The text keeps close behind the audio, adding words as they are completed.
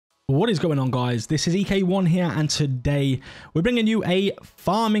What is going on, guys? This is EK1 here, and today we're bringing you a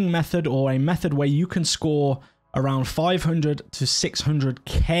farming method, or a method where you can score around 500 to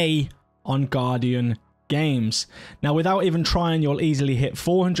 600k on Guardian games. Now, without even trying, you'll easily hit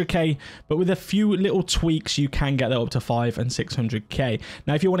 400k, but with a few little tweaks you can get that up to 500 and 600k.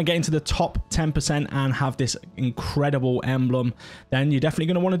 Now, if you want to get into the top 10% and have this incredible emblem, then you're definitely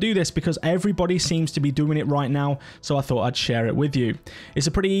going to want to do this, because everybody seems to be doing it right now, so I thought I'd share it with you. It's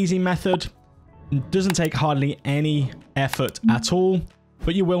a pretty easy method. It doesn't take hardly any effort at all,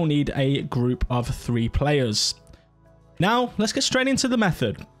 but you will need a group of 3 players. Now, let's get straight into the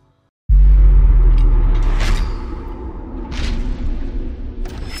method.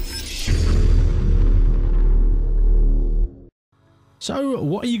 So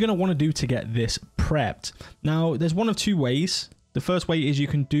what are you going to want to do to get this prepped? Now, there's one of 2 ways. The first way is you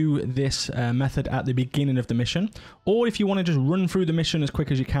can do this method at the beginning of the mission, or if you want to just run through the mission as quick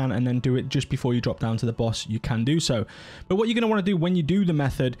as you can and then do it just before you drop down to the boss, you can do so. But what you're going to want to do when you do the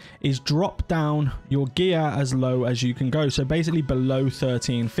method is drop down your gear as low as you can go. So basically below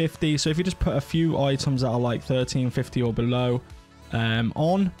 1350. So if you just put a few items that are like 1350 or below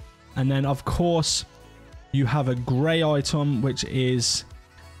on, and then of course you have a grey item which is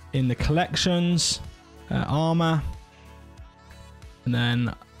in the collections, armor, and then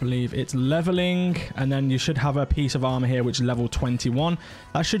I believe it's leveling, and then you should have a piece of armor here which is level 21.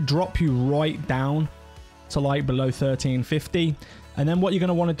 That should drop you right down to like below 1350. And then what you're going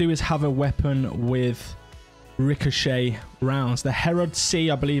to want to do is have a weapon with ricochet rounds. The Herod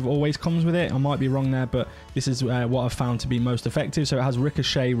C, I believe, always comes with it. I might be wrong there, but this is what I've found to be most effective. So it has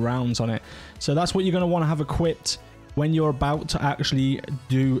ricochet rounds on it. So that's what you're going to want to have equipped when you're about to actually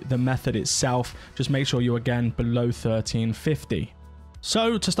do the method itself. Just make sure you're again below 1350.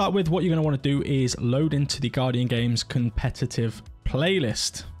 So to start with, what you're going to want to do is load into the Guardian Games competitive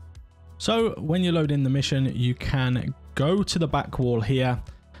playlist. So when you load in the mission, you can go to the back wall here,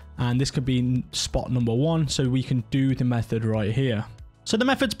 and this could be spot number 1, so we can do the method right here. So the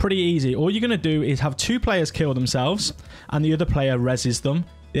method's pretty easy. All you're going to do is have 2 players kill themselves, and the other player reses them.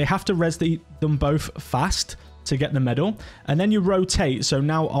 They have to res them both fast to get the medal, and then you rotate. So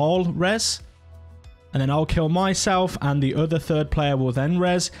now I'll res, and then I'll kill myself, and the other 3rd player will then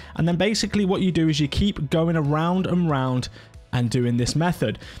res. And then basically what you do is you keep going around and round and doing this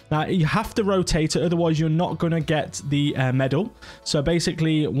method. Now, you have to rotate it, otherwise you're not going to get the medal. So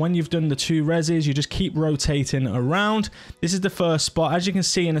basically, when you've done the 2 reses, you just keep rotating around. This is the first spot. As you can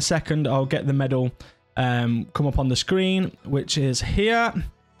see in a second, I'll get the medal come up on the screen, which is here.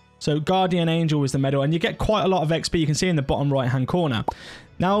 So Guardian Angel is the medal, and you get quite a lot of XP. You can see in the bottom right hand corner.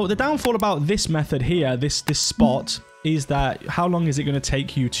 Now, the downfall about this method here, this spot, is that how long is it going to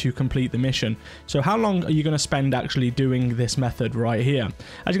take you to complete the mission? So how long are you going to spend actually doing this method right here?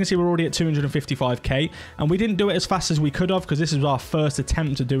 As you can see, we're already at 255k, and we didn't do it as fast as we could have, because this is our first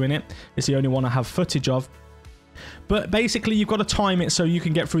attempt at doing it. It's the only one I have footage of. But basically, you've got to time it so you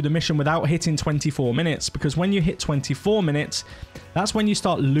can get through the mission without hitting 24 minutes, because when you hit 24 minutes, that's when you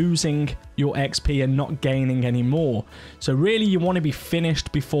start losing your XP and not gaining any more. So really, you want to be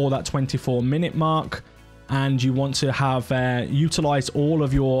finished before that 24-minute mark, and you want to have utilized all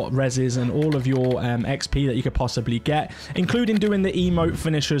of your reses and all of your XP that you could possibly get, including doing the emote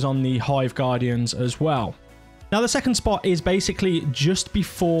finishers on the Hive Guardians as well. Now, the second spot is basically just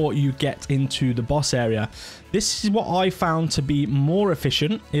before you get into the boss area. This is what I found to be more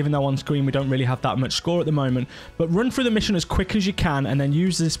efficient, even though on screen we don't really have that much score at the moment. But run through the mission as quick as you can, and then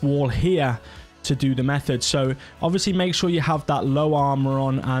use this wall here to do the method. So obviously make sure you have that low armor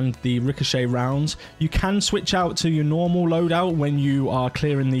on and the ricochet rounds. You can switch out to your normal loadout when you are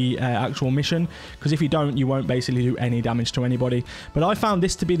clearing the actual mission, because if you don't, you won't basically do any damage to anybody. But I found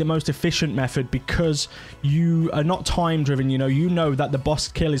this to be the most efficient method, because you are not time driven. You know that the boss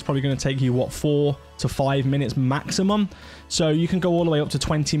kill is probably going to take you, what, 4 to 5 minutes maximum. So you can go all the way up to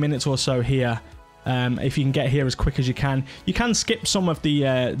 20 minutes or so here. If you can get here as quick as you can. You can skip some of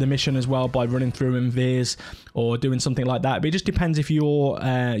the mission as well by running through in Veers or doing something like that, but it just depends if your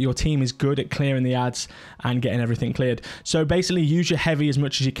team is good at clearing the ads and getting everything cleared. So basically, use your heavy as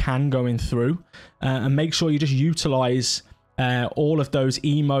much as you can going through, and make sure you just utilize all of those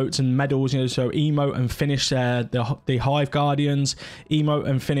emotes and medals, so emote and finish the Hive Guardians, emote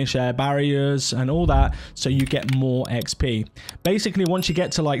and finish barriers and all that, so you get more XP. Basically, once you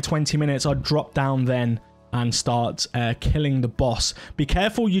get to like 20 minutes, I'd drop down then and start killing the boss. Be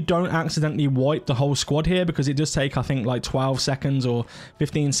careful you don't accidentally wipe the whole squad here, because it does take, I think, like 12 seconds or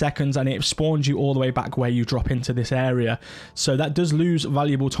 15 seconds, and it spawns you all the way back where you drop into this area. So that does lose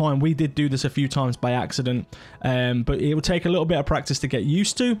valuable time. We did do this a few times by accident, but it will take a little bit of practice to get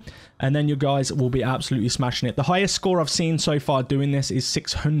used to, and then you guys will be absolutely smashing it. The highest score I've seen so far doing this is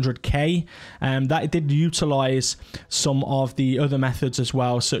 600k. That did utilize some of the other methods as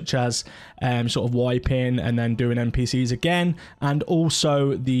well, such as sort of wiping and then doing NPCs again, and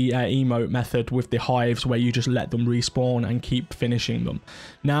also the emote method with the hives, where you just let them respawn and keep finishing them.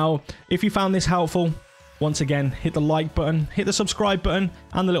 Now, if you found this helpful, once again, hit the like button, hit the subscribe button,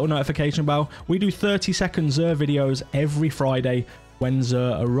 and the little notification bell. We do 30-second Xur videos every Friday when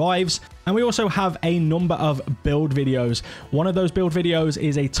Xur arrives. And we also have a number of build videos. One of those build videos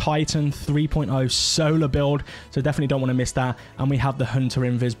is a Titan 3.0 solar build, so definitely don't want to miss that. And we have the Hunter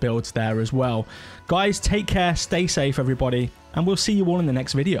Invis builds there as well. Guys, take care, stay safe everybody, and we'll see you all in the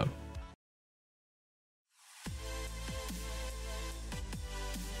next video.